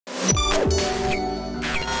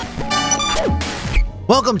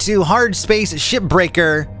Welcome to Hard Space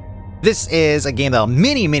Shipbreaker. This is a game that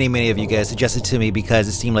many of you guys suggested to me because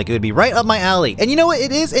it seemed like it would be right up my alley. And you know what?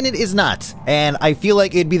 It is and it is not. And I feel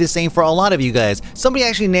like it'd be the same for a lot of you guys. Somebody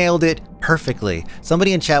actually nailed it perfectly.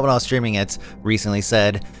 Somebody in chat when I was streaming it recently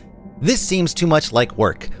said, "This seems too much like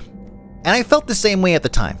work." And I felt the same way at the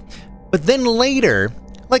time. But then later,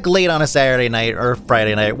 like late on a Saturday night or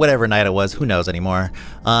Friday night, whatever night it was, who knows anymore,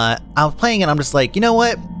 I was playing and I'm just like, you know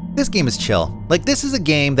what? This game is chill. Like, this is a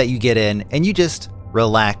game that you get in and you just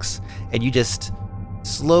relax and you just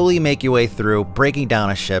slowly make your way through breaking down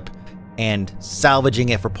a ship and salvaging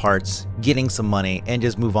it for parts, getting some money, and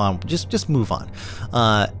just move on. Just move on.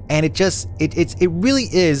 And it really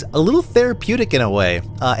is a little therapeutic in a way.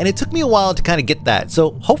 And it took me a while to kind of get that.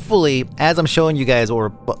 So hopefully, as I'm showing you guys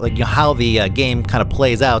or like, you know, how the game kind of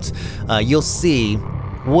plays out, you'll see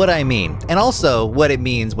what I mean, and also what it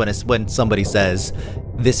means when somebody says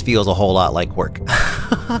this feels a whole lot like work.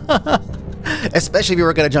 Especially if you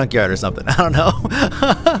work at a junkyard or something. I don't know.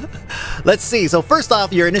 Let's see. So first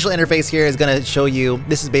off, your initial interface here is going to show you,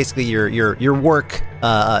 this is basically your work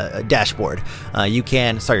dashboard. You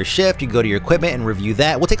can start your shift, you can go to your equipment and review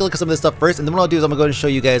that. We'll take a look at some of this stuff first, and then what I'll do is I'm going to go and show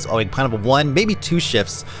you guys like kind of a one, maybe two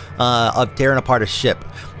shifts of tearing apart a ship.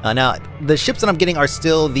 Now, the ships that I'm getting are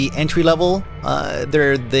still the entry level.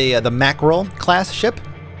 They're the mackerel class ship,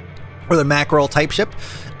 or the mackerel type ship.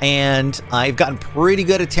 And I've gotten pretty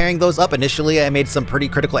good at tearing those up. Initially, I made some pretty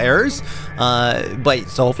critical errors, but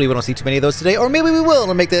so hopefully we don't see too many of those today, or maybe we will.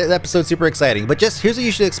 It'll make the episode super exciting. But just here's what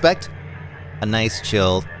you should expect: a nice,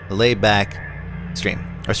 chill, laid back stream.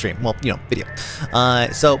 Well, you know, video.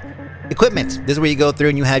 So equipment. This is where you go through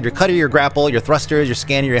and you have your cutter, your grapple, your thrusters, your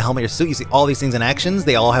scanner, your helmet, your suit. You see all these things in actions.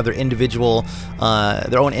 They all have their own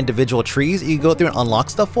individual trees that you go through and unlock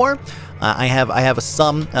stuff for. I have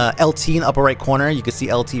some LT in the upper right corner. You can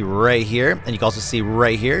see LT right here, and you can also see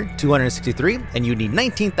right here 263, and you need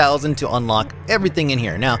 19,000 to unlock everything in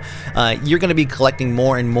here. Now you're going to be collecting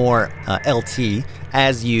more and more LT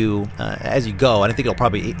as you go, and I think it'll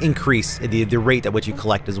probably increase the rate at which you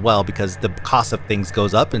collect as well, because the cost of things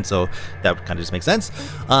goes up, and so that kind of just makes sense.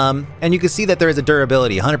 And you can see that there is a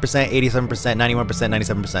durability: 100%, 87%, 91%,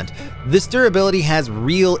 97%. This durability has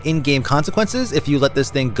real in-game consequences if you let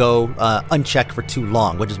this thing go unchecked for too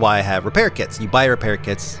long, which is why I have repair kits. You buy repair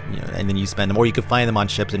kits, you know, and then you spend them, or you can find them on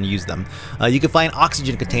ships and use them. You can find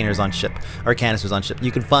oxygen containers on ship, or canisters on ship.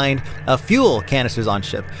 You can find fuel canisters on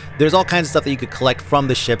ship. There's all kinds of stuff that you could collect from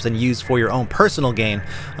the ships and use for your own personal gain,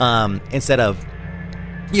 instead of,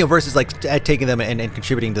 you know, versus like taking them and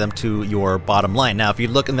contributing to them to your bottom line. Now, if you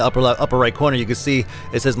look in the upper right corner, you can see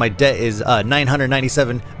it says my debt is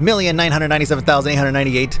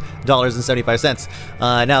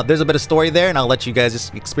 $997,997,898.75. Now, there's a bit of story there, and I'll let you guys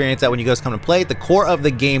just experience that when you guys come and play. The core of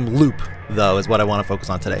the game loop, though, is what I want to focus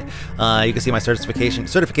on today. You can see my certification.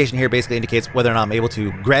 Certification here basically indicates whether or not I'm able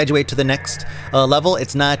to graduate to the next level.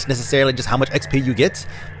 It's not necessarily just how much XP you get.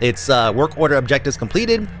 It's work order objectives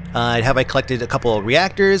completed. Have I collected a couple of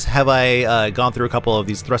reactors? Have I gone through a couple of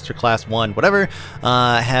these thruster class 1, whatever?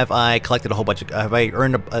 Have I collected a whole bunch of, have I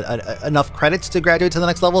earned enough credits to graduate to the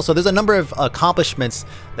next level? So there's a number of accomplishments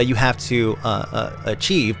that you have to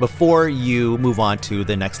achieve before you move on to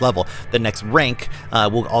the next level. The next rank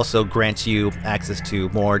will also grant you access to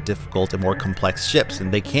more difficult and more complex ships,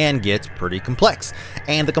 and they can get pretty complex.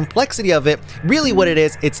 And the complexity of it, really what it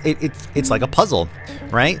is, it's like a puzzle,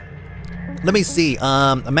 right? Let me see,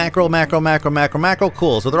 a mackerel,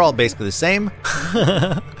 cool. So they're all basically the same.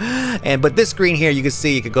 But this screen here, you can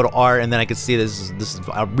see, you could go to R, and then I could see this is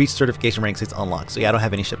reach certification rank 6 unlocked. So yeah, I don't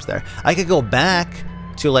have any ships there. I could go back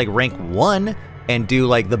to like rank 1 and do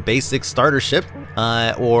like the basic starter ship,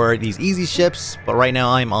 or these easy ships, but right now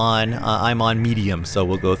I'm on medium, so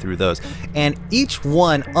we'll go through those. And each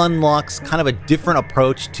one unlocks kind of a different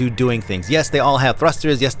approach to doing things. Yes, they all have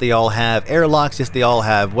thrusters, yes, they all have airlocks, yes, they all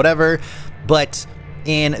have whatever, but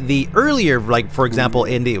in the earlier, like for example,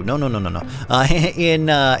 in the in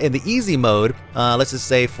the easy mode, let's just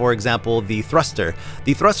say for example the thruster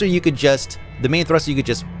you could just, the main thruster, you could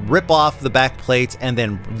just rip off the back plates and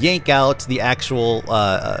then yank out the actual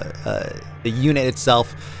the unit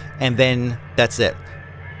itself, and then that's it.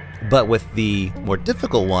 But with the more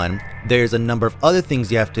difficult one, there's a number of other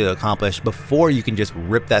things you have to accomplish before you can just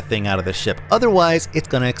rip that thing out of the ship. Otherwise, it's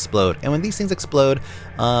gonna explode. And when these things explode,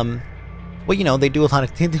 well, you know, they do a lot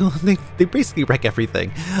of, they basically wreck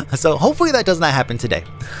everything. So hopefully that does not happen today.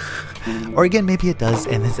 Or again, maybe it does,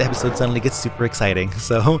 and this episode suddenly gets super exciting.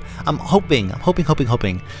 So I'm hoping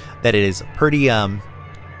that it is pretty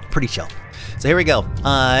chill. So here we go.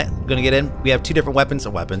 I'm gonna get in. We have two different weapons.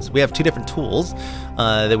 We have two different tools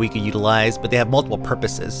that we can utilize, but they have multiple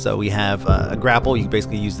purposes. So we have a grapple. You can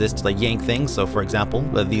basically use this to like yank things. So for example,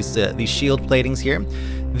 these shield platings here,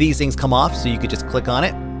 these things come off, so you could just click on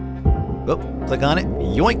it. Oh, click on it,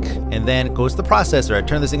 yoink, and then it goes to the processor. I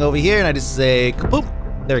turn this thing over here and I just say kaboom.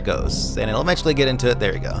 There it goes, and it'll eventually get into it.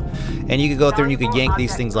 There you go. And you can go through and you can yank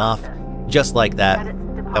these things off just like that.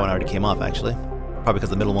 That one already came off, actually. Probably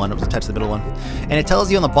because the middle one, it was attached to the middle one. And it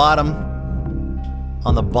tells you on the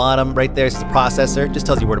bottom right there, it's the processor. It just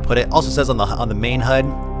tells you where to put it. Also says on the main HUD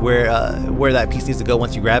where that piece needs to go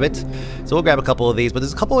once you grab it. So we'll grab a couple of these, but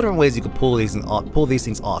there's a couple of different ways you can pull these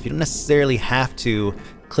things off. You don't necessarily have to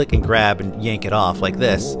click and grab and yank it off like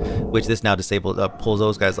this, which this now pulls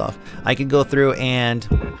those guys off. I can go through and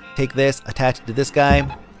take this, attach it to this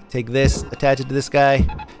guy, take this, attach it to this guy,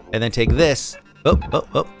 and then take this. Oh,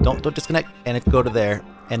 don't disconnect, and it go to there.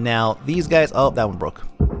 And now these guys, oh, that one broke.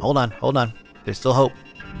 Hold on. There's still hope.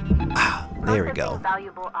 Ah, there we go.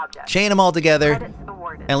 Chain them all together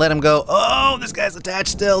and let them go. Oh, this guy's attached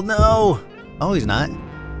still. No. Oh, he's not.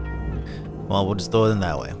 Well, we'll just throw it in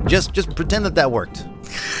that way. Just pretend that worked.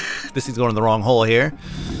 This thing's going in the wrong hole here.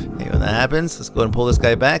 Okay, when that happens, let's go ahead and pull this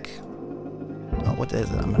guy back. Oh, what is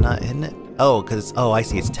it? I'm not hitting it. Oh, because oh, I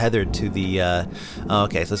see. It's tethered to the. Oh,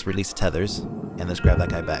 okay, so let's release the tethers and let's grab that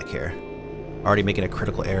guy back here. Already making a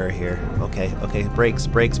critical error here. Okay. Brakes.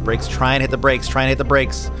 Try and hit the brakes.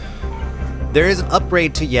 There is an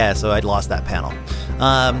upgrade to so I'd lost that panel.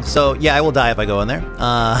 So yeah, I will die if I go in there.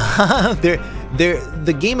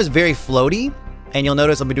 The game is very floaty, and you'll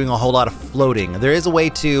notice I'll be doing a whole lot of floating. There is a way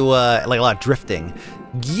to like a lot of drifting.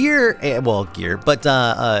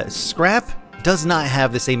 Scrap does not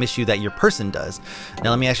have the same issue that your person does.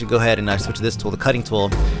 Now let me actually go ahead and switch to this tool, the cutting tool.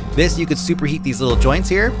 This, you could superheat these little joints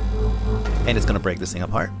here, and it's gonna break this thing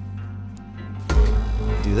apart.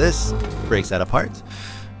 Do this, breaks that apart.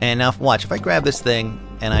 And now watch, if I grab this thing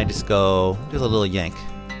and I just go, do a little yank,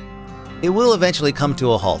 it will eventually come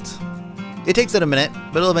to a halt. It takes it a minute,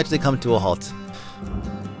 but it'll eventually come to a halt.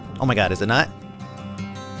 Oh my god, is it not?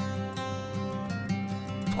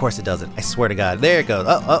 Of course it doesn't. I swear to god. There it goes.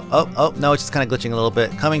 Oh, no, it's just kind of glitching a little bit.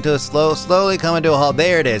 Coming to a slowly coming to a halt.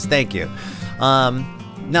 There it is. Thank you. Now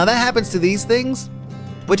that happens to these things,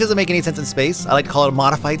 which doesn't make any sense in space. I like to call it a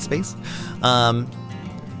modified space.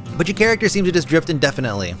 But your character seems to just drift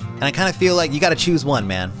indefinitely. And I kind of feel like you got to choose one,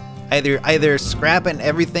 man. Either scrap and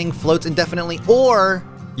everything floats indefinitely, or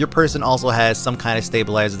your person also has some kind of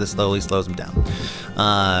stabilizer that slowly slows them down.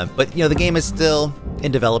 But you know, the game is still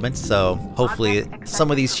in development, so hopefully some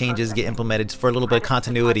of these changes get implemented for a little bit of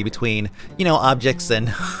continuity between, you know, objects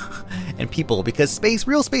and and people, because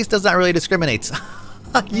real space does not really discriminate.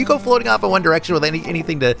 You go floating off in one direction with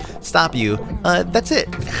anything to stop you, that's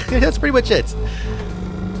it. That's pretty much it.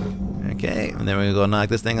 Okay, and then we're gonna go knock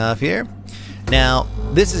this thing off here. Now,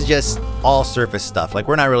 this is just all surface stuff. Like,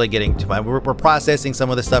 we're not really getting to we're processing some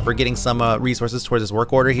of the stuff. We're getting some resources towards this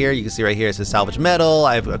work order here. You can see right here it says salvage metal.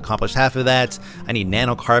 I've accomplished half of that. I need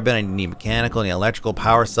nanocarbon. I need mechanical. I need electrical,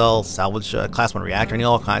 power cell, salvage class 1 reactor. I need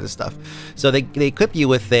all kinds of stuff. So they equip you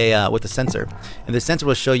with a sensor, and the sensor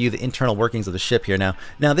will show you the internal workings of the ship here. Now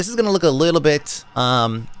this is going to look a little bit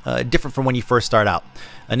different from when you first start out.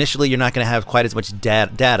 Initially, you're not going to have quite as much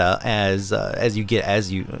data as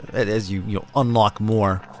you unlock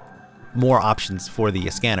more options for the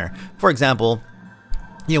scanner. For example,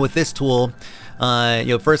 you know, with this tool, you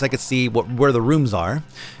know, first I could see where the rooms are,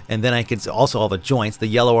 and then I could also all the joints. The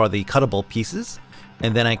yellow are the cuttable pieces,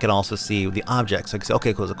 and then I can also see the objects. So I can say,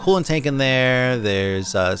 okay, there's a coolant tank in there. There's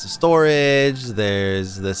some storage.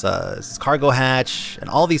 There's this cargo hatch, and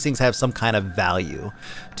all these things have some kind of value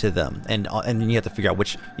to them. And you have to figure out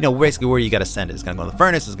which, you know, basically where you got to send it. It's gonna go in the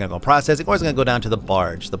furnace. It's gonna go in processing, or it's gonna go down to the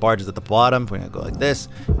barge. The barge is at the bottom. We're gonna go like this,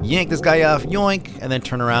 yank this guy off, yoink, and then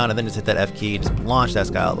turn around, and then just hit that F key and just launch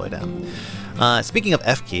that guy all the way down. Speaking of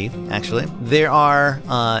F key, actually,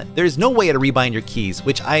 there's no way to rebind your keys,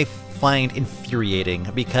 which I find infuriating,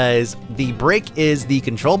 because the brake is the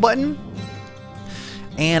control button,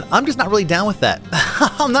 and I'm just not really down with that.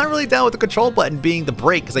 I'm not really down with the control button being the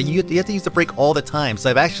brake, because you have to use the brake all the time. So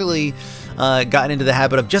I've actually gotten into the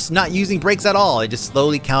habit of just not using brakes at all. I just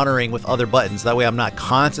slowly countering with other buttons. That way I'm not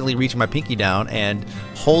constantly reaching my pinky down and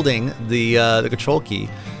holding the control key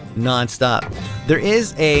non-stop. There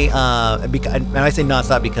is and I say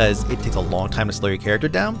non-stop because it takes a long time to slow your character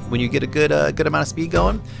down when you get a good amount of speed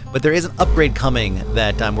going, but there is an upgrade coming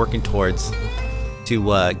that I'm working towards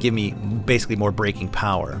to give me basically more braking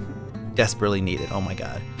power. Desperately needed. Oh my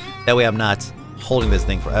god. That way I'm not holding this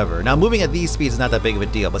thing forever. Now, moving at these speeds is not that big of a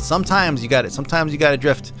deal, but sometimes you got to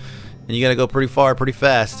drift and you gotta go pretty far, pretty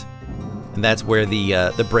fast. And that's where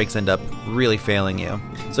the brakes end up really failing you.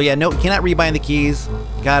 So yeah, no, cannot rebind the keys.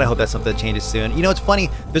 God, I hope that's something that changes soon. You know, it's funny.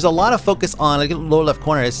 There's a lot of focus on, like, in the lower left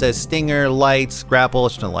corner, it says Stinger, Lights, Grapple.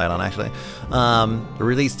 Let's turn the light on, actually.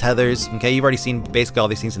 Release tethers. Okay, you've already seen basically all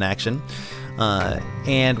these things in action.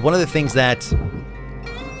 And one of the things that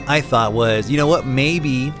I thought was, you know what,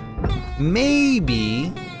 maybe,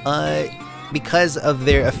 because of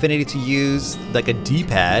their affinity to use like a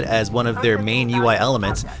D-pad as one of their main UI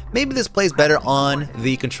elements, maybe this plays better on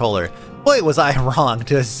the controller. Boy, was I wrong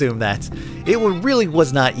to assume that. It really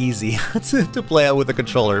was not easy to play out with a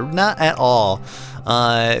controller, not at all.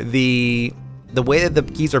 The way that the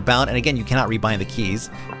keys are bound, and again, you cannot rebind the keys,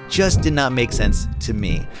 just did not make sense to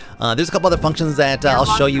me. There's a couple other functions that I'll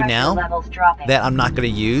show you now that I'm not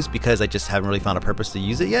going to use because I just haven't really found a purpose to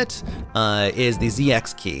use it yet, is the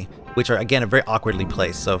ZX key, which are, again, very awkwardly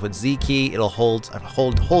placed. So if it's Z key, it'll hold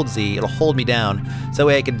Z, it'll hold me down, so that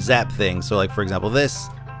way I can zap things. So like, for example, this,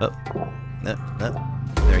 there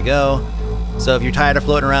we go. So if you're tired of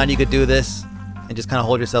floating around, you could do this and just kind of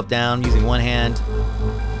hold yourself down using one hand.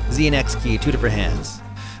 Z and X key, 2 different hands.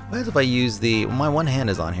 What happens if I use the, well, my one hand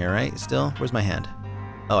is on here, right? Still? Where's my hand?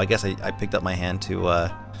 Oh, I guess I picked up my hand to, well,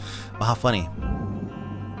 how funny.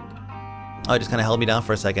 Oh, it just kind of held me down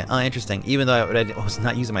for a second. Oh, interesting. Even though I was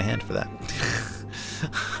not using my hand for that.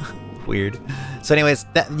 Weird. So anyways,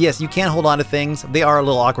 yes, you can hold on to things. They are a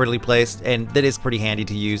little awkwardly placed, and that is pretty handy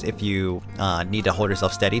to use if you need to hold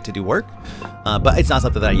yourself steady to do work. But it's not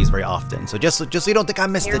something that I use very often. So just so you don't think I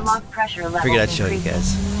missed it, figured I'd show you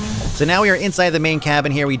guys. So now we are inside the main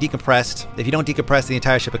cabin here. We decompressed. If you don't decompress, the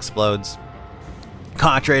entire ship explodes.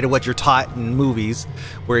 Contrary to what you're taught in movies,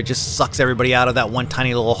 where it just sucks everybody out of that one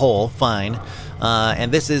tiny little hole, fine.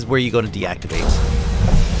 And this is where you go to deactivate.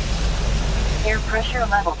 Air pressure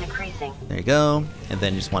level decreasing. There you go. And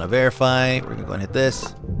then you just want to verify. We're going to go and hit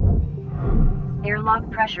this. Airlock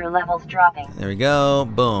pressure levels dropping. There we go.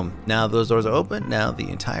 Boom. Now those doors are open. Now the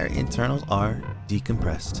entire internals are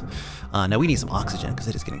decompressed. Now we need some oxygen because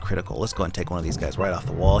it is getting critical. Let's go and take one of these guys right off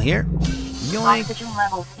the wall here. Yoink. Oxygen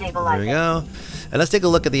levels stabilizing. There we go. And let's take a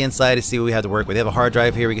look at the inside to see what we have to work with. They have a hard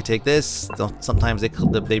drive here. We can take this. Sometimes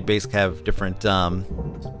they basically have different.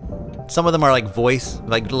 Some of them are like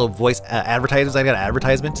little voice advertisements. I got an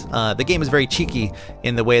advertisement. The game is very cheeky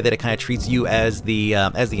in the way that it kind of treats you as the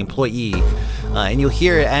employee, and you'll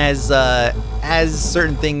hear as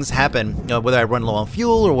certain things happen. You know, whether I run low on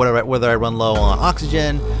fuel or whether I run low on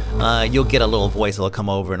oxygen, you'll get a little voice that'll come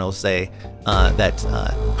over and it'll say that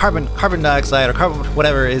carbon dioxide or carbon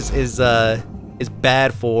whatever is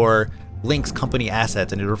bad for Link's company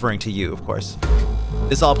assets, and it's referring to you, of course.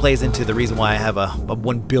 This all plays into the reason why I have a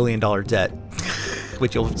 $1 billion debt,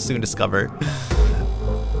 which you'll soon discover.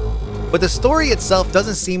 But the story itself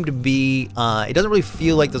doesn't seem to be, it doesn't really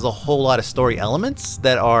feel like there's a whole lot of story elements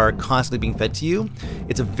that are constantly being fed to you.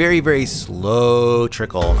 It's a very, very slow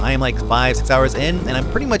trickle. I am like 5-6 hours in, and I'm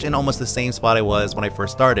pretty much in almost the same spot I was when I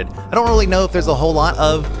first started. I don't really know if there's a whole lot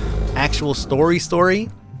of actual story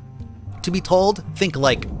to be told. Think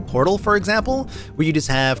like Portal, for example, where you just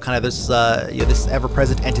have kind of this this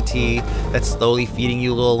ever-present entity that's slowly feeding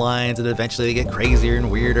you little lines, and eventually they get crazier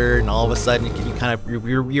and weirder, and all of a sudden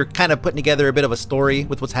you're kind of putting together a bit of a story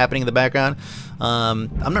with what's happening in the background. I'm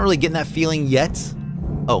not really getting that feeling yet.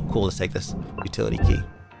 Oh, cool! Let's take this utility key.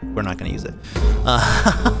 We're not going to use it.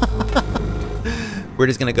 We're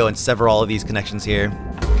just going to go and sever all of these connections here,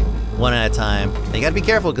 one at a time. And you gotta be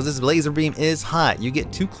careful because this laser beam is hot. You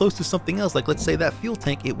get too close to something else, like let's say that fuel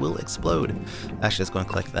tank, it will explode. Actually, let's go and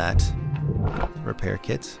collect that repair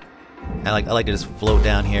kit. I like to just float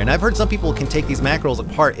down here. And I've heard some people can take these mackerels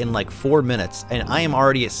apart in like 4 minutes, and I am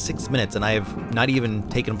already at 6 minutes, and I have not even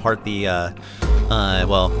taken apart the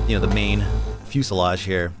well, you know, the main fuselage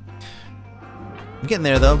here. I'm getting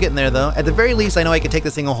there though. At the very least, I know I can take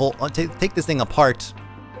this thing take this thing apart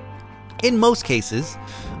in most cases,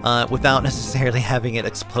 without necessarily having it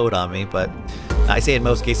explode on me. But I say in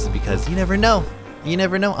most cases because you never know. You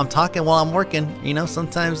never know. I'm talking while I'm working. You know,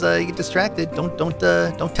 sometimes you get distracted.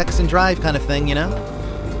 Don't text and drive, kind of thing. You know.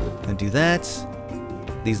 Gonna do that.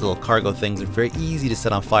 These little cargo things are very easy to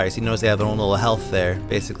set on fire. So you notice they have their own little health there.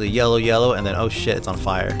 Basically, yellow, yellow, and then oh shit, it's on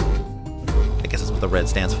fire. I guess that's what the red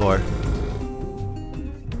stands for.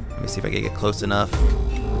 Let me see if I can get close enough.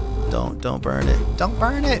 Don't burn it. Don't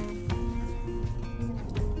burn it.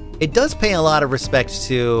 It does pay a lot of respect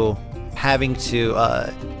to having to,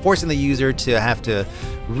 forcing the user to have to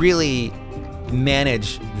really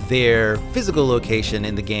manage their physical location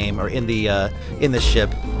in the game or in the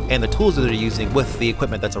ship and the tools that they're using with the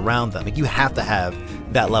equipment that's around them. Like, you have to have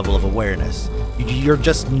that level of awareness. You're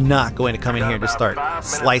just not going to come in here and just start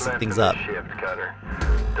slicing things up.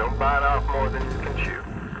 Don't bite off more than you can chew.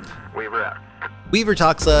 Weaver out. Weaver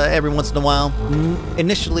talks every once in a while.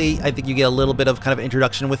 Initially, I think you get a little bit of kind of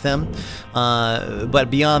introduction with him, but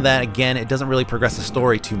beyond that, again, it doesn't really progress the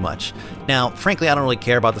story too much. Now, frankly, I don't really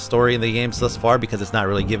care about the story in the games thus far because it's not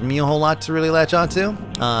really giving me a whole lot to really latch onto.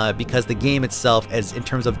 Because the game itself, as in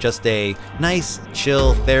terms of just a nice,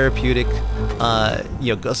 chill, therapeutic,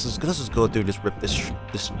 you know, let's just go through and just rip this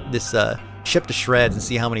ship to shreds and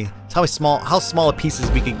see how small pieces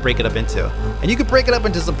we can break it up into. And you can break it up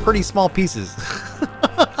into some pretty small pieces.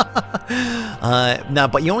 Now,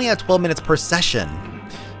 but you only have 12 minutes per session.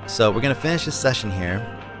 So we're gonna finish this session here.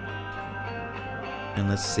 And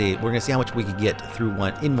let's see, we're gonna see how much we can get through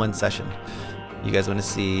in one session. You guys wanna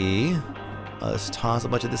see us toss a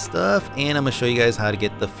bunch of this stuff, and I'm gonna show you guys how to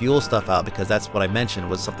get the fuel stuff out, because that's what I mentioned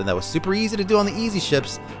was something that was super easy to do on the easy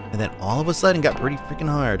ships, and then all of a sudden got pretty freaking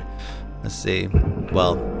hard. Let's see.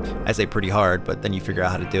 Well, I say pretty hard, but then you figure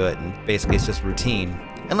out how to do it, and basically it's just routine.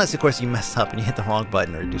 Unless, of course, you mess up and you hit the wrong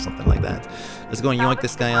button or do something like that. Let's go and yoink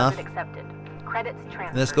this guy off.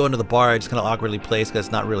 Let's go into the barge. It's kind of awkwardly placed because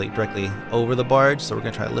it's not really directly over the barge, so we're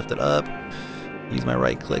going to try to lift it up. Use my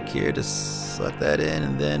right click here to suck that in,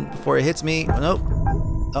 and then before it hits me... Nope.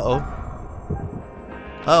 Uh-oh.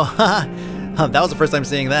 Oh, haha. That was the first time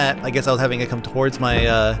seeing that. I guess I was having it come towards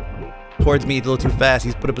my... towards me a little too fast.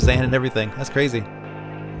 He's put up his hand and everything. That's crazy.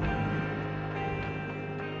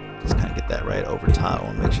 Just kind of get that right over top. I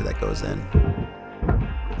want to make sure that goes in.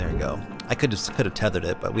 There we go. I could have tethered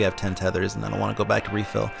it, but we have 10 tethers, and I don't want to go back to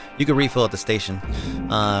refill. You can refill at the station.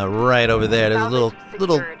 Right over there. There's a little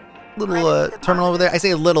terminal over there. I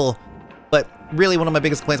say a little, but really one of my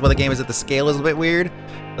biggest complaints about the game is that the scale is a bit weird.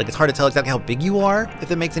 Like, it's hard to tell exactly how big you are,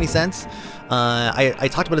 if it makes any sense. I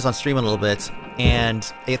talked about this on stream a little bit,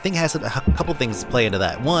 and I think it has a couple things play into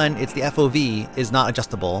that. One, it's the FOV is not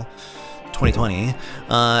adjustable. 2020.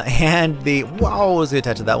 And the... Wow, was it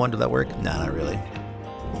attached to that one? Did that work? Nah, not really.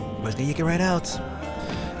 But it's gonna yank it right out.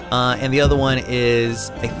 And the other one is,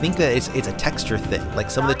 I think that it's a texture thing. Like,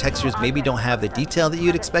 some of the textures maybe don't have the detail that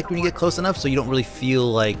you'd expect when you get close enough, so you don't really feel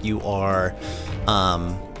like you are...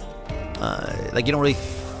 like, you don't really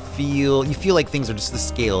feel... You feel like things are just... The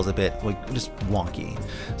scale is a bit, like, just wonky.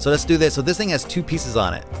 So let's do this. So this thing has 2 pieces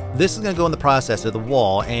on it. This is going to go in the processor, the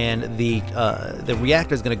wall, and the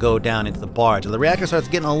reactor is going to go down into the barge. And the reactor starts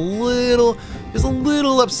getting just a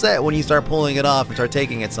little upset when you start pulling it off and start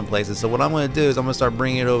taking it some places. So what I'm going to do is I'm going to start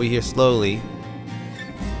bringing it over here slowly.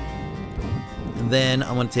 And then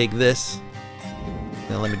I'm going to take this.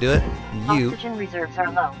 Now let me do it. Oxygen reserves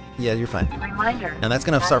are low. Yeah, you're fine. Reminder. Now that's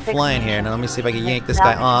going to start flying here. Now let me see if I can yank this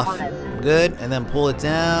guy off. Good. And then pull it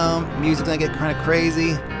down. Music's going to get kind of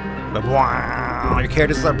crazy. But wow, your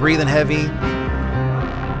characters start breathing heavy.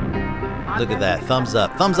 Look at that. Thumbs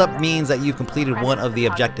up. Thumbs up means that you've completed one of the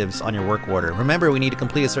objectives on your work order. Remember, we need to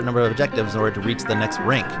complete a certain number of objectives in order to reach the next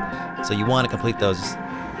rank. So you want to complete those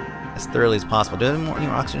as thoroughly as possible. Do we have any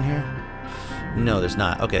more oxygen here? No, there's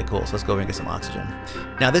not. Okay, cool. So let's go over and get some oxygen.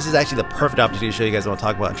 Now, this is actually the perfect opportunity to show you guys what I want to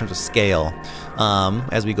talk about in terms of scale.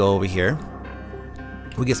 As we go over here,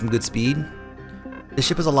 we get some good speed. This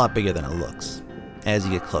ship is a lot bigger than it looks as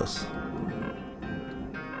you get close.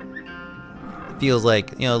 It feels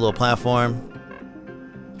like, you know, a little platform,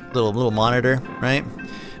 little monitor, right?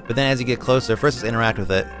 But then as you get closer, first let's interact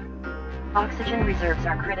with it. Oxygen reserves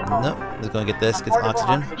are critical. Nope, let's go and get this. Get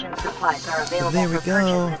oxygen. Oxygen supplies are available There we for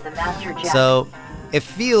go. purchase at the master jet. So it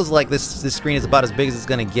feels like this screen is about as big as it's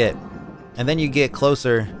gonna get, and then you get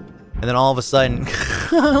closer, and then all of a sudden,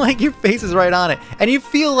 like, your face is right on it, and you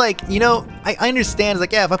feel like, you know, I understand. It's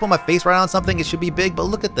like, yeah, if I put my face right on something, it should be big. But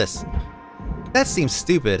look at this. That seems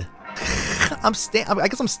stupid. I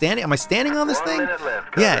guess I'm standing. Am I standing on this thing?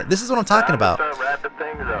 Yeah, this is what I'm talking about.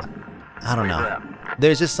 I don't know.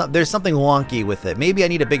 There's something wonky with it. Maybe I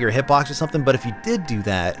need a bigger hitbox or something, but if you did do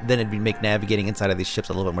that, then it'd make navigating inside of these ships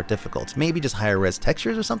a little bit more difficult. Maybe just higher res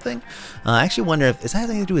textures or something. I actually wonder if, is that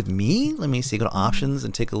anything to do with me? Let me see, go to options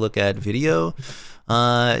and take a look at video.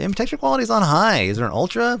 Texture quality is on high. Is there an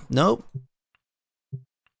ultra? Nope.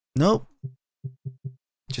 Nope.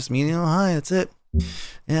 Just medium on high, that's it.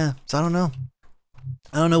 Yeah, so I don't know.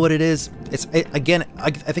 I don't know what it is. Again,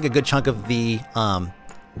 I think a good chunk of the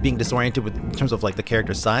being disoriented in terms of like the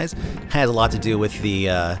character size has a lot to do with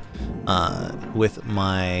the with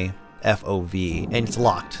my FOV, and it's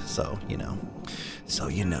locked, so you know.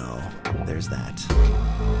 There's that.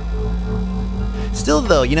 Still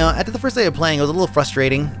though, you know, after the first day of playing, it was a little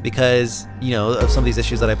frustrating because, you know, of some of these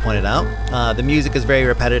issues that I pointed out. The music is very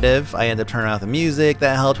repetitive. I end up turning off the music.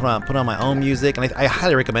 That helped when I put on my own music, and I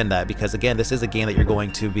highly recommend that because, again, this is a game that you're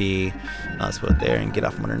going to be... let's put it there and get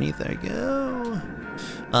off from underneath. There you go.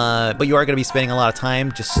 But you are going to be spending a lot of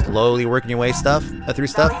time just slowly working your way through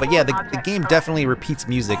stuff. But yeah, the game definitely repeats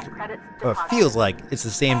music. Feels like it's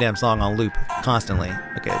the same damn song on loop constantly.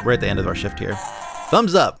 Okay, we're at the end of our shift here.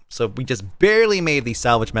 Thumbs up. So we just barely made the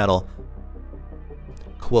salvage metal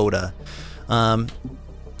quota. So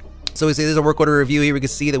we say there's a work order review here. We can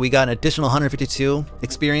see that we got an additional 152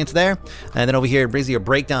 experience there. And then over here, it brings you a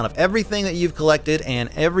breakdown of everything that you've collected and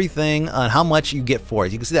everything on how much you get for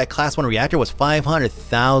it. You can see that class 1 reactor was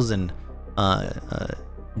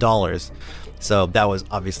 $500,000. So that was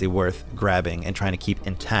obviously worth grabbing and trying to keep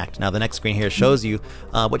intact. Now the next screen here shows you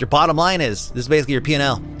what your bottom line is. This is basically your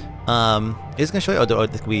P&L. It's gonna show you.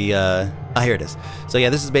 Here it is. So yeah,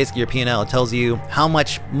 this is basically your P&L. It tells you how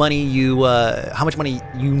much money you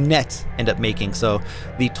net end up making. So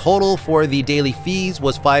the total for the daily fees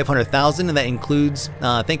was 500,000, and that includes.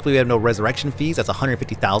 Thankfully, we have no resurrection fees. That's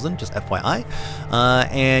 150,000, just FYI.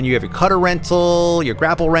 And you have your cutter rental, your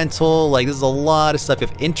grapple rental. Like this is a lot of stuff. You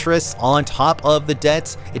have interest on top of the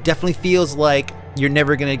debts. It definitely feels like you're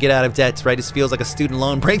never gonna get out of debts, right? It just feels like a student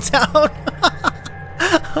loan breakdown.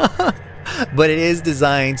 But it is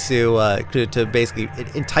designed to basically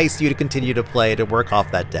entice you to continue to play, to work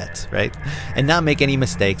off that debt, right? And not make any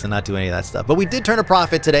mistakes and not do any of that stuff. But we did turn a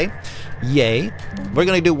profit today. Yay. We're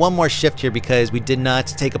going to do one more shift here because we did not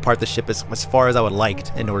take apart the ship as far as I would like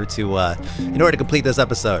in order to complete this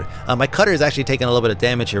episode. My cutter is actually taking a little bit of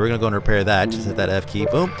damage here. We're going to go and repair that. Just hit that F key.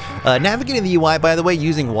 Boom. Navigating the UI, by the way,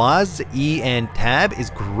 using WASD, E, and Tab is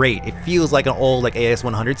great. It feels like an old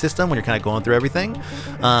AS100 system when you're kind of going through everything.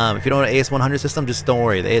 If you don't have an AS100 system, just don't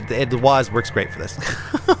worry. The WASD works great for this.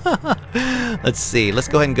 Let's see. Let's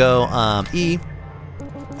go ahead and go E.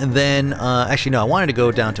 And then, actually, no, I wanted to go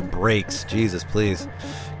down to brakes. Jesus, please.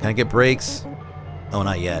 Can I get brakes? Oh,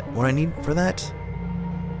 not yet. What do I need for that?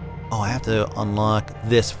 Oh, I have to unlock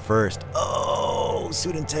this first. Oh,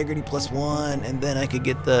 suit integrity +1. And then I could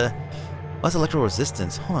get the... What's electrical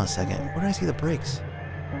resistance? Hold on a second. Where did I see the brakes?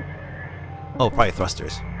 Oh, probably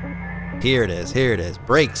thrusters. Here it is. Here it is.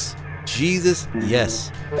 Brakes. Jesus,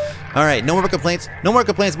 yes. All right, no more complaints. No more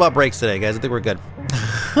complaints about brakes today, guys. I think we're good.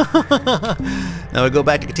 Now we go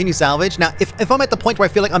back to continue salvage. Now, if I'm at the point where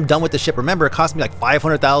I feel like I'm done with the ship, remember it costs me like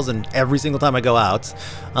 500,000 every single time I go out,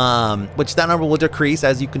 which that number will decrease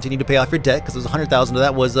as you continue to pay off your debt because it was 100,000 of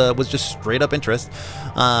that was just straight up interest.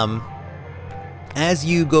 As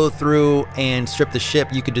you go through and strip the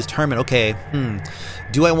ship, you can determine, okay,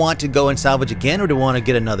 do I want to go and salvage again or do I want to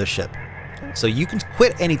get another ship? So you can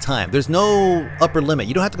quit anytime. There's no upper limit.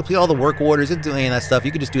 You don't have to complete all the work orders and do any of that stuff.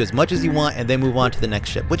 You can just do as much as you want and then move on to the next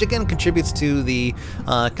ship, which again contributes to the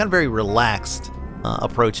kind of very relaxed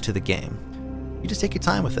approach to the game. You just take your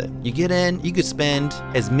time with it. You get in, you could spend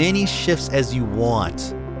as many shifts as you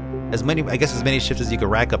want. As many shifts as you could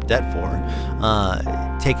rack up debt for,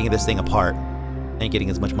 taking this thing apart and getting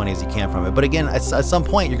as much money as you can from it. But again, at some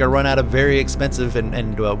point, you're going to run out of very expensive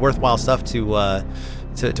and worthwhile stuff to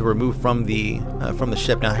remove from the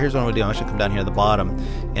ship. Now here's what I'm gonna do. I'm actually come down here at the bottom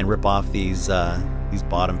and rip off these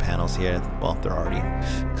bottom panels here. Well, they're already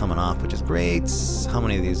coming off, which is great. How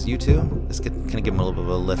many of these? You two? Let's kind of give them a little bit of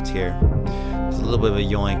a lift here. Just a little bit of a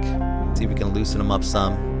yoink. See if we can loosen them up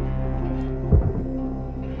some.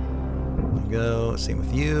 There we go. Same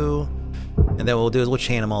with you. And then what we'll do is we'll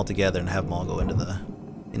chain them all together and have them all go into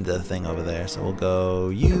the thing over there. So we'll go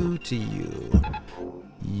you to you.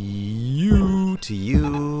 You to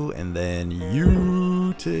you, and then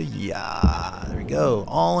you to ya. There we go.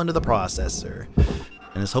 All into the processor.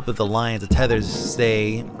 And let's hope that the lines, the tethers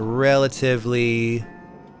stay relatively...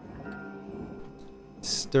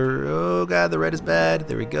 Oh god, the red is bad.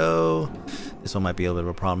 There we go. This one might be a little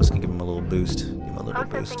bit of a problem. Just gonna give him a little boost. Give him a little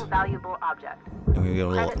boost. Valuable object. And we get a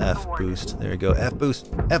little F boost. There we go. F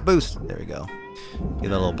boost. F boost. There we go.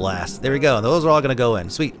 Give it a little blast. There we go. Those are all gonna go in.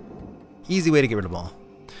 Sweet. Easy way to get rid of them all.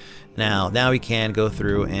 Now we can go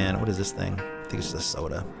through and... What is this thing? I think it's just a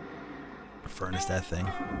soda. Furnace that thing.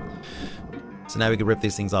 So now we can rip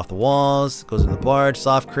these things off the walls. Goes in the barge.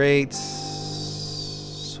 Soft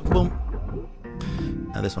crates. Boom.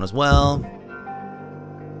 Now this one as well.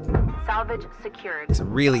 Salvage secured. It's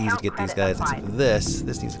really easy to get these guys. Except for this.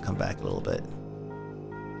 This needs to come back a little bit.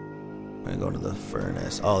 I'm gonna go to the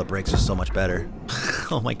furnace. Oh, the brakes are so much better.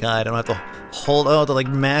 Oh my god, I don't have to hold... I don't have to like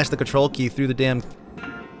mash the control key through the damn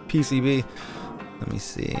PCB. Let me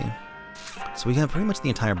see. So we got pretty much the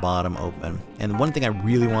entire bottom open. And one thing I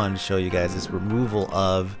really wanted to show you guys is removal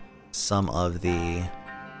of some of the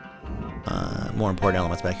more important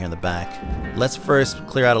elements back here in the back. Let's first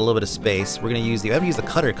clear out a little bit of space. We're going to use the... I haven't used the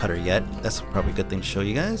cutter yet. That's probably a good thing to show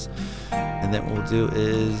you guys. And then what we'll do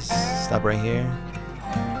is stop right here.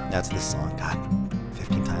 That's this song. God,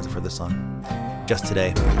 15 times I've heard this song. Just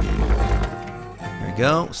today. There we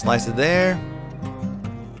go. Slice it there.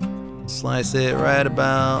 Slice it right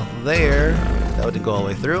about there. That didn't go all the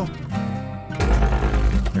way through.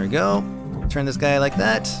 There we go. Turn this guy like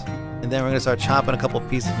that. And then we're going to start chopping a couple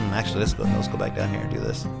pieces. Actually, let's go back down here and do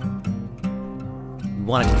this. We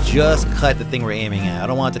want it to just cut the thing we're aiming at. I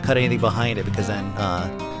don't want it to cut anything behind it because then,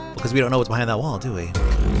 because we don't know what's behind that wall, do we?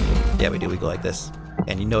 Yeah, we do. We go like this.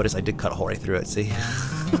 And you notice I did cut a hole right through it, see?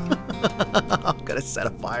 I'm going to set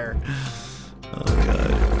a fire. Oh,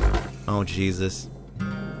 God. Oh, Jesus.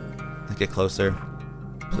 Let's get closer.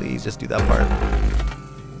 Please, just do that part.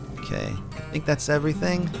 Okay. I think that's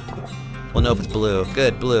everything. We'll know if it's blue.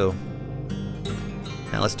 Good, blue.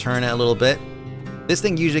 Now let's turn it a little bit. This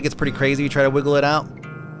thing usually gets pretty crazy. You try to wiggle it out.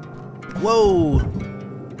 Whoa!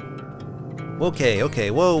 Okay,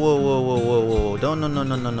 okay. Whoa, whoa, whoa, whoa, whoa, whoa. Don't,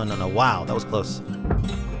 no. Wow, that was close.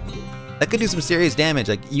 That could do some serious damage.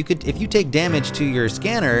 Like, you could, if you take damage to your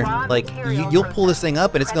scanner, like, you'll pull this thing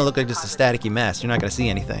up and it's gonna look like just a staticky mess. You're not gonna see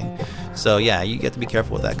anything. So yeah, you have to be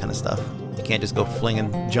careful with that kind of stuff. You can't just go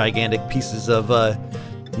flinging gigantic pieces of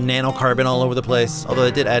nanocarbon all over the place. Although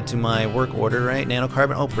it did add to my work order, right?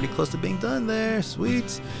 Nanocarbon, oh, pretty close to being done there.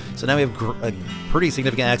 Sweet. So now we have a pretty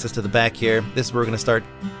significant access to the back here. This is where we're going to start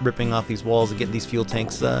ripping off these walls and getting these fuel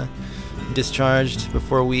tanks discharged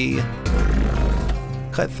before we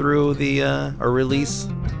cut through the, or release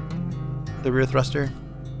the rear thruster.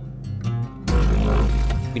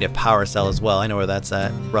 We need a power cell as well. I know where that's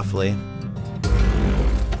at, roughly.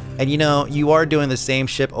 And you know, you are doing the same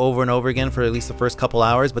ship over and over again for at least the first couple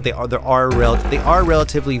hours, but they are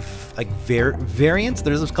relatively like variants.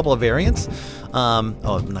 There's a couple of variants. Oh,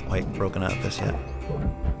 I'm not quite broken out this yet.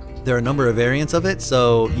 There are a number of variants of it,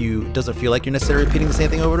 so it doesn't feel like you're necessarily repeating the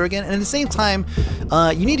same thing over and over again. And at the same time,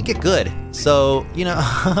 you need to get good. So, you know,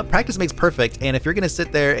 practice makes perfect. And if you're gonna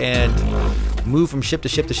sit there and move from ship to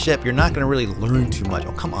ship to ship, you're not gonna really learn too much.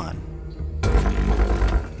 Oh, come on.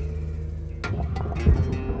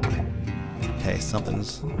 Okay,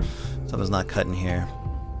 something's not cutting here.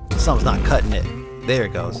 Something's not cutting it. There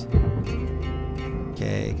it goes.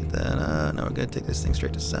 Okay, get that. Now we're gonna take this thing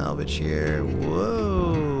straight to salvage here.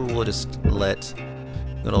 Whoa! We'll just let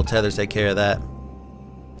good old tethers take care of that.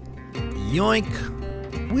 Yoink!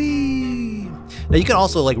 Whee! Now you can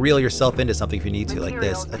also like reel yourself into something if you need to, like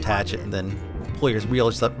this. Attach it and then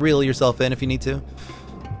reel yourself in if you need to.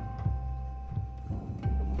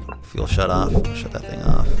 Fuel shut off. Shut that thing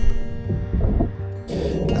off.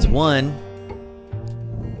 That's one.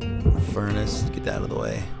 Furnace, get that out of the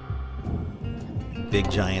way. Big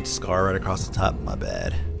giant scar right across the top, my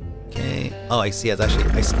bad. Okay. Oh, I see,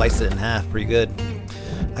 I spliced it in half, pretty good.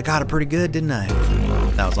 I got it pretty good, didn't I?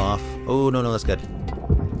 That was off. Oh, no, that's good.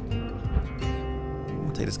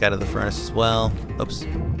 We'll take this guy to the furnace as well. Oops,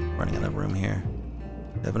 running out of room here.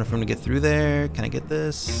 Do I have enough room to get through there? Can I get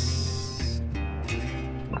this?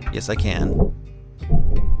 Yes, I can.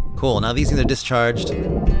 Cool, now these things are discharged.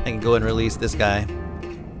 I can go and release this guy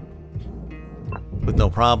with no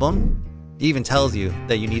problem. It even tells you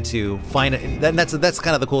that you need to find it. That's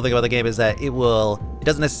kind of the cool thing about the game, is that it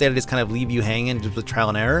doesn't necessarily just kind of leave you hanging just with trial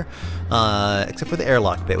and error, except for the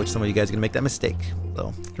airlock bit, which some of you guys are gonna make that mistake.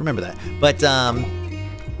 So remember that. But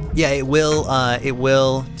yeah, it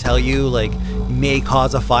will tell you, like, may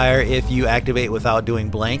cause a fire if you activate without doing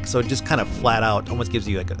blank. So it just kind of flat out almost gives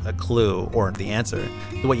you like a clue or the answer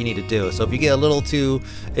to what you need to do. So if you get a little too,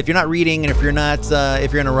 if you're not reading and if you're not,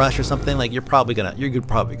 if you're in a rush or something, like you're probably gonna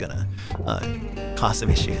cause some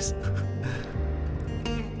issues.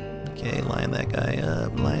 Okay, line that guy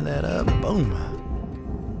up, line that up, boom.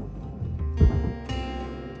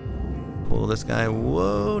 Pull this guy.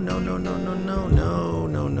 Whoa, no.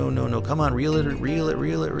 Come on, reel it.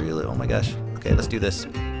 Oh my gosh. Okay, let's do this.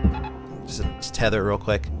 Just tether it real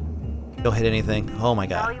quick. Don't hit anything. Oh my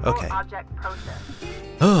god. Okay.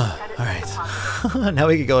 Oh, alright. Now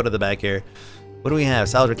we can go to the back here. What do we have?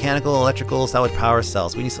 Salvage mechanical, electrical, salvage power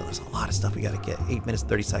cells. There's a lot of stuff we gotta get. 8 minutes,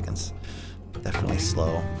 30 seconds. Definitely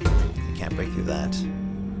slow. You can't break through that.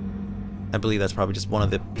 I believe that's probably just one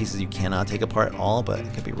of the pieces you cannot take apart all, but I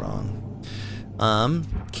could be wrong.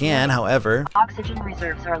 However... Oxygen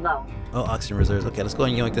reserves are low. Oh, oxygen reserves. Okay, let's go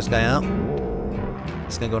and yoink this guy out.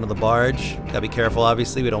 It's gonna go into the barge. Gotta be careful,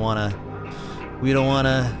 obviously. We don't wanna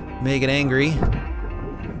make it angry.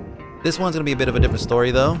 This one's gonna be a bit of a different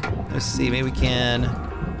story though. Let's see, maybe we can...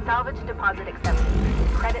 Salvage deposit accepted.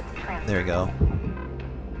 Credits transferred. There we go.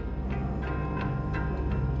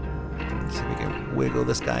 Let's see if we can wiggle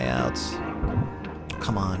this guy out.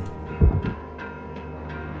 Come on.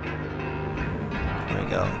 There we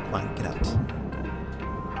go. Come on, get out.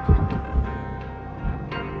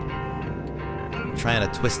 I'm trying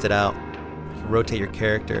to twist it out. Rotate your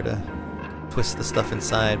character to twist the stuff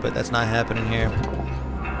inside, but that's not happening here.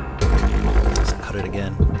 Let's cut it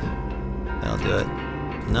again. That'll do it.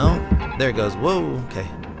 No? There it goes. Whoa, okay.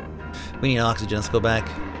 We need oxygen. Let's go back.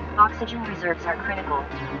 Oxygen reserves are critical.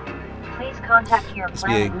 Please contact your This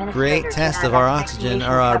plant would be a administrator great to test add of our asphyxiation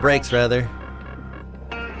oxygen, or our brakes coverage. rather.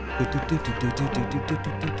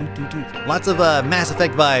 Lots of Mass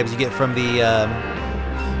Effect vibes you get from the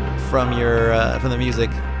from the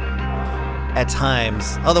music at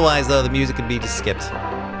times. Otherwise, though, the music could be just skipped.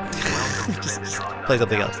 just play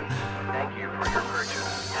something else. Thank you for your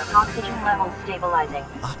purchase. Oxygen levels stabilizing.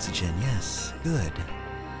 Oxygen, yes, good.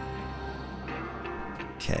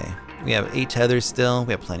 Okay, we have 8 tethers still.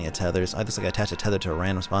 We have plenty of tethers. I looks like I attached a tether to a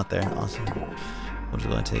random spot there. Awesome. I'm just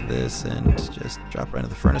going to take this and just drop right into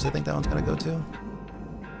the furnace. I think that one's going to go to.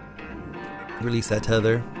 Release that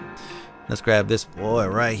tether. Let's grab this boy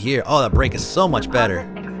right here. Oh, that brake is so much better.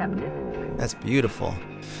 Deposit accepted. That's beautiful.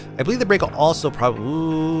 I believe the brake will also probably...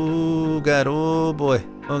 Ooh, God. Oh, boy.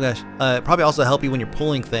 Oh, gosh. Probably also help you when you're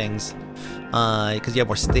pulling things. Because you have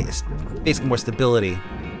more basically more stability.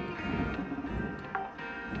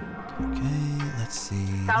 Okay, let's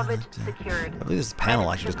see. Salvage secured. I believe this panel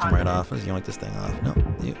actually just come right off. Let's yank this thing off. No,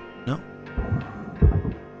 you, no.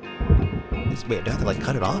 Wait, do I have to like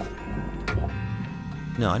cut it off?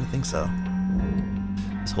 No, I didn't think so.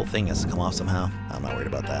 This whole thing has to come off somehow. I'm not worried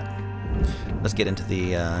about that. Let's get into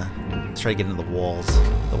the, let's try to get into the walls.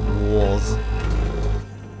 The walls.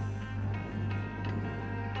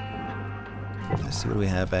 Let's see what do we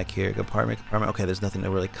have back here. Compartment, compartment. Okay, there's nothing to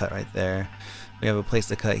really cut right there. We have a place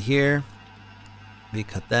to cut here. We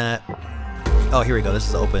cut that. Oh, here we go. This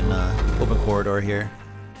is open, open corridor here.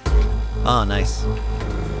 Oh, nice.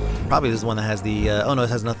 Probably this is the one that has the. Oh no, it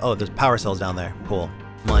has nothing. Oh, there's power cells down there. Cool.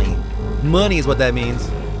 Money. Money is what that means.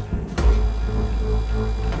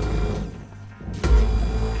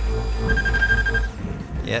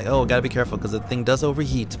 Yeah. Oh, gotta be careful because the thing does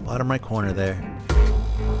overheat. Bottom right corner there.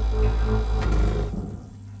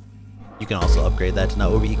 You can also upgrade that to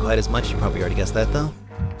not overheat quite as much. You probably already guessed that though.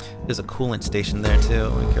 There's a coolant station there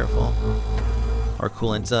too. Be careful. Or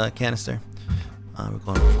coolant canister. We're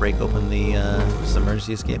going to break open the just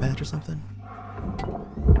emergency escape hatch or something.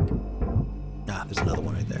 Ah, there's another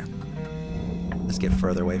one right there. Let's get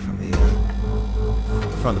further away from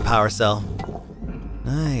the power cell.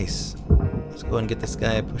 Nice. Let's go ahead and get this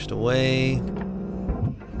guy pushed away.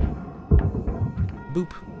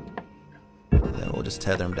 Boop. Then we'll just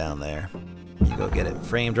tether him down there. You go get it.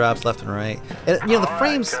 Frame drops left and right. And, you know, the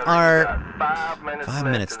frames are 5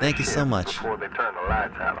 minutes. Thank you so much.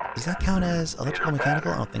 Does that count as electrical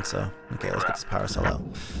mechanical? I don't think so. Okay, let's get this power cell out.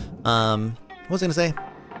 What was I gonna say?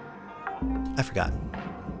 I forgot.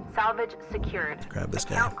 Salvage secured. Grab this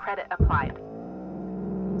guy. Account credit applied.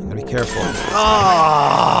 I'm gonna be careful.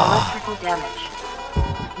 Oh! Electrical damage.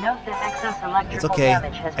 Note that excess electrical It's okay.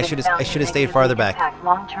 damage has been found I should have to stayed farther back. impact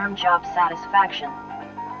long-term job satisfaction.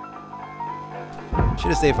 Should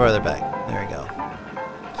have stayed farther back. There we go.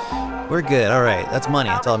 We're good. All right. That's money.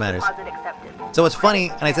 That's all that matters. Deposit accepted. So what's funny,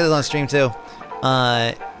 and I said this on stream too,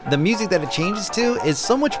 the music that it changes to is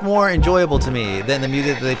so much more enjoyable to me than the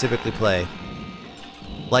music that they typically play.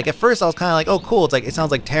 Like at first I was kind of like, oh cool, it's like it sounds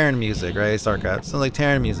like Terran music, right? StarCraft. It sounds like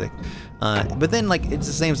Terran music. But then like it's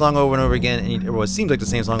the same song over and over again, and or it seems like the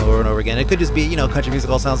same song over and over again. It could just be, you know, country music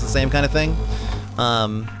all sounds the same kind of thing.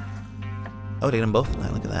 Oh, they did them both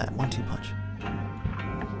tonight. Look at that. 1-2 punch.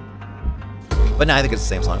 But no, I think it's the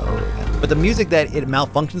same song over and over again. But the music that it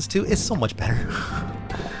malfunctions to is so much better.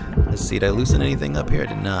 Let's see, did I loosen anything up here? I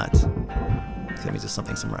did not. So that means there's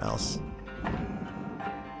something somewhere else.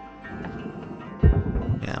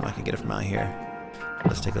 Yeah, I can get it from out here.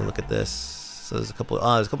 Let's take a look at this. So there's a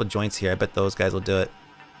couple joints here. I bet those guys will do it.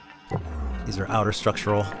 These are outer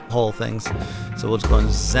structural hole things. So we'll just go and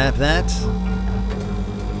zap that.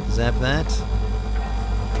 Zap that.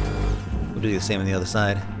 We'll do the same on the other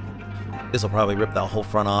side. This will probably rip that whole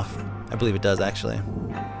front off. I believe it does actually.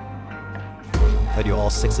 If I do all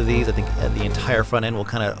 6 of these, I think the entire front end will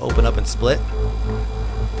kind of open up and split.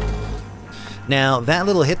 Now, that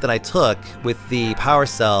little hit that I took with the power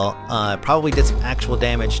cell probably did some actual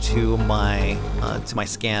damage to my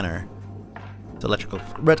scanner. To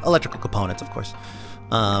electrical components, of course.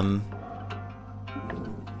 The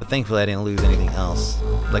thankfully I didn't lose anything else.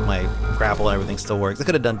 Like my grapple and everything still works. I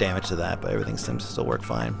could have done damage to that, but everything seems to still work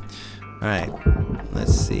fine. Alright,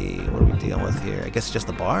 let's see. What are we dealing with here? I guess just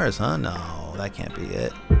the bars, huh? No, that can't be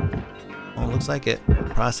it. Oh, looks like it.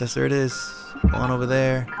 Processor it is. Go on over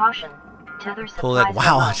there. Caution. Tether Pull that. supplies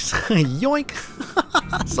Wow, are low. just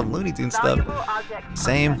yoink! Some Looney Tunes stuff. Valuable object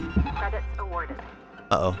Same. processed. Credits awarded.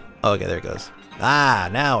 Uh-oh. Oh, okay, there it goes. Ah,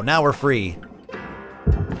 now we're free.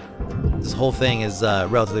 This whole thing is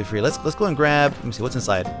relatively free. Let's go and grab. Let me see what's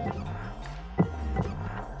inside.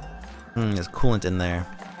 There's coolant in there.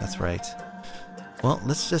 That's right. Well,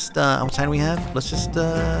 let's just. How much time do we have? Let's just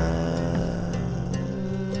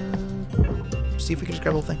see if we can just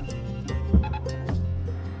grab the whole thing.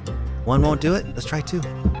 One won't do it. Let's try two.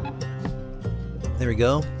 There we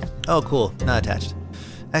go. Oh, cool. Not attached.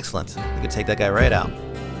 Excellent. We could take that guy right out.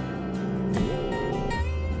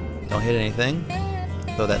 Don't hit anything.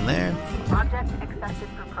 Throw that in there. Object accepted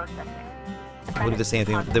for processing. We'll do the same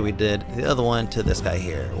thing that we did the other one to this guy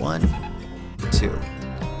here. 1, 2.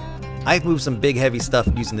 I've moved some big heavy stuff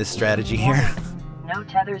using this strategy here. No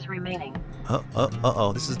tethers remaining.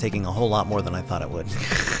 Oh, this is taking a whole lot more than I thought it would.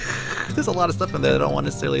 There's a lot of stuff in there that I don't want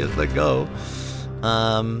necessarily to let go.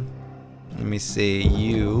 Let me see.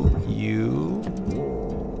 You.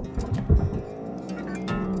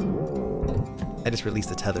 I just released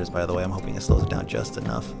the tethers, by the way. I'm hoping it slows it down just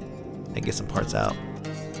enough and get some parts out.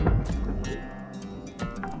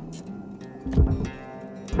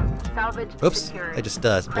 Salvage Oops, secured. I just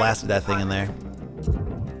blasted that thing in there.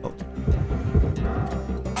 Oh.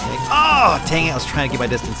 Oh, dang it, I was trying to keep my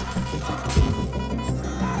distance.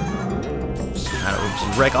 Just trying to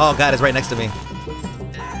just wreck. Oh god, it's right next to me.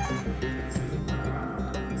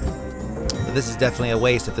 This is definitely a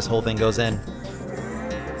waste if this whole thing goes in.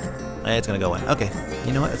 It's gonna go in. Okay,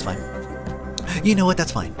 you know what, that's fine. You know what,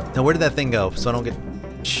 that's fine. Now where did that thing go so I don't get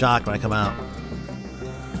shocked when I come out?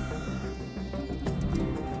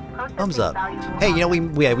 Thumbs up. Hey, you know we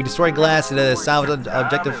destroyed glass. Salvage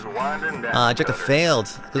objective. Objective failed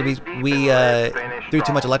because we threw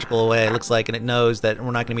too much electrical away. It looks like, and it knows that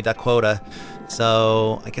we're not going to meet that quota.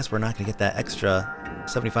 So I guess we're not going to get that extra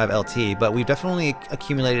 75 LT. But we've definitely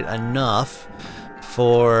accumulated enough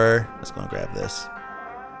for. Let's go and grab this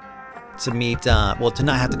to meet. Well, to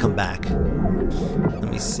not have to come back. Let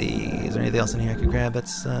me see. Is there anything else in here I could grab?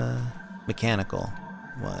 That's mechanical.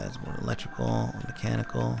 What? Electrical,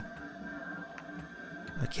 mechanical.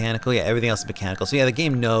 Mechanical, yeah, everything else is mechanical. So yeah, the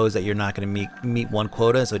game knows that you're not going to meet one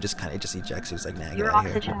quota, so it just ejects you. It's like, nah, get Your out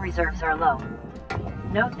of here. oxygen reserves are low.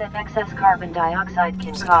 Note that excess carbon dioxide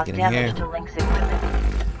can Just cause get in damage here. to Link's equipment.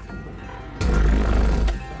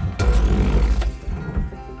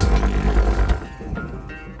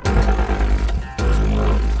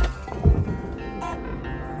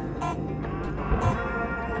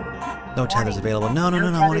 No tethers available. No,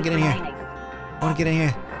 I want to get in here. I want to get in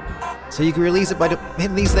here. So you can release it by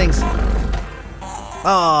hitting these things.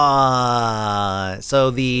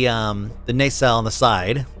 So the nacelle on the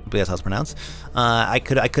side, I believe that's how it's pronounced. I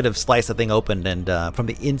could have sliced the thing open and from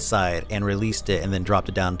the inside and released it and then dropped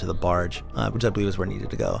it down to the barge, which I believe is where it needed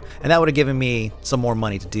to go. And that would have given me some more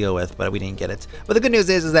money to deal with, but we didn't get it. But the good news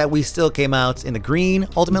is that we still came out in the green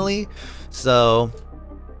ultimately. So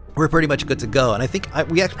we're pretty much good to go. And I think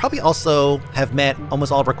we probably also have met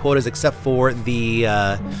almost all of our quotas except for the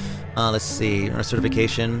let's see, our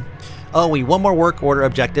certification. Oh, we one more work order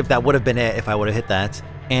objective. That would have been it if I would have hit that.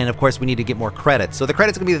 And of course, we need to get more credits. So the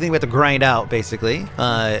credits gonna be the thing we have to grind out, basically.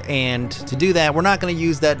 And to do that, we're not gonna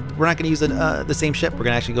use that. We're not gonna use the same ship. We're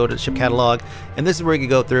gonna actually go to the ship catalog, and this is where you can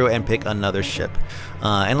go through and pick another ship.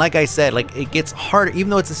 And like I said, like it gets harder, even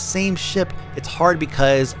though it's the same ship. It's hard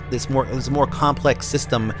because it's a more complex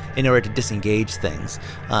system in order to disengage things.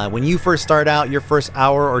 When you first start out, your first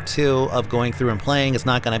hour or two of going through and playing is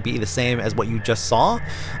not gonna be the same as what you just saw.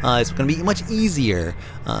 It's gonna be much easier.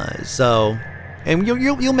 And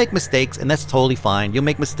you'll make mistakes, and that's totally fine. You'll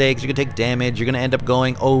make mistakes, you're gonna take damage, you're gonna end up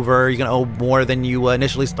going over, you're gonna owe more than you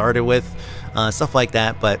initially started with, stuff like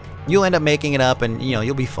that, but you'll end up making it up, and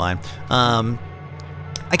you'll be fine.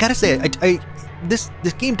 I gotta say, this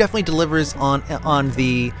game definitely delivers on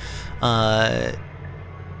the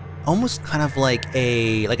almost kind of like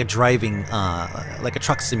a driving like a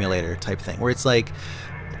truck simulator type thing, where it's like,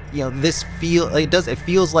 it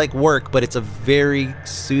feels like work, but it's a very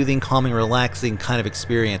soothing, calming, relaxing kind of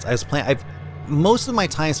experience. most of my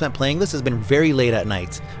time spent playing this has been very late at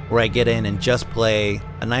night, where I get in and just play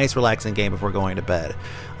a nice relaxing game before going to bed.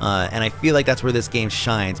 And I feel like that's where this game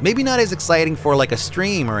shines. Maybe not as exciting for like a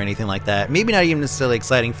stream or anything like that. Maybe not even necessarily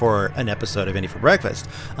exciting for an episode of Indie for Breakfast.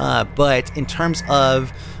 But in terms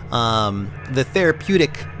of the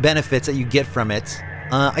therapeutic benefits that you get from it,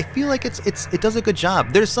 I feel like it does a good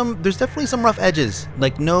job. There's definitely some rough edges.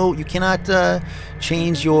 Like, no, you cannot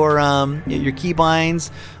change your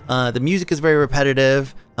keybinds. The music is very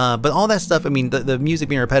repetitive. But all that stuff, I mean, the music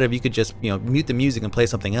being repetitive, you could just, you know, mute the music and play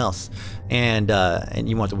something else, and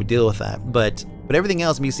you want to deal with that. But everything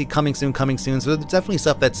else, I mean, you see coming soon. So there's definitely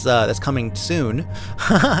stuff that's coming soon,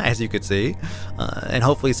 as you could see, and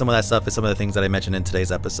hopefully some of that stuff is some of the things that I mentioned in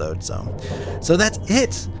today's episode. So that's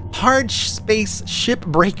it. Hard Space Ship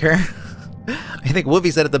Breaker. I think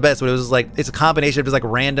Woofy said it the best, but it was like, it's a combination of just like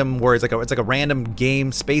random words, it's like a random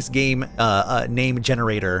game, space game name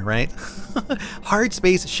generator, right? Hard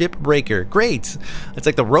Space Ship Breaker, great. It's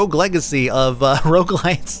like the Rogue Legacy of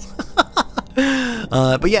roguelites.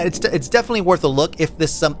 But yeah, it's definitely worth a look if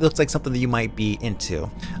this looks like something that you might be into.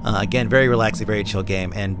 Again, very relaxing, very chill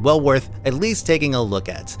game, and well worth at least taking a look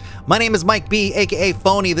at. My name is Mike B, aka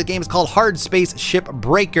Phony. The game is called Hard Space Ship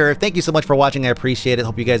Breaker. Thank you so much for watching. I appreciate it.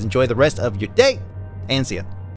 Hope you guys enjoy the rest of your day, and see ya.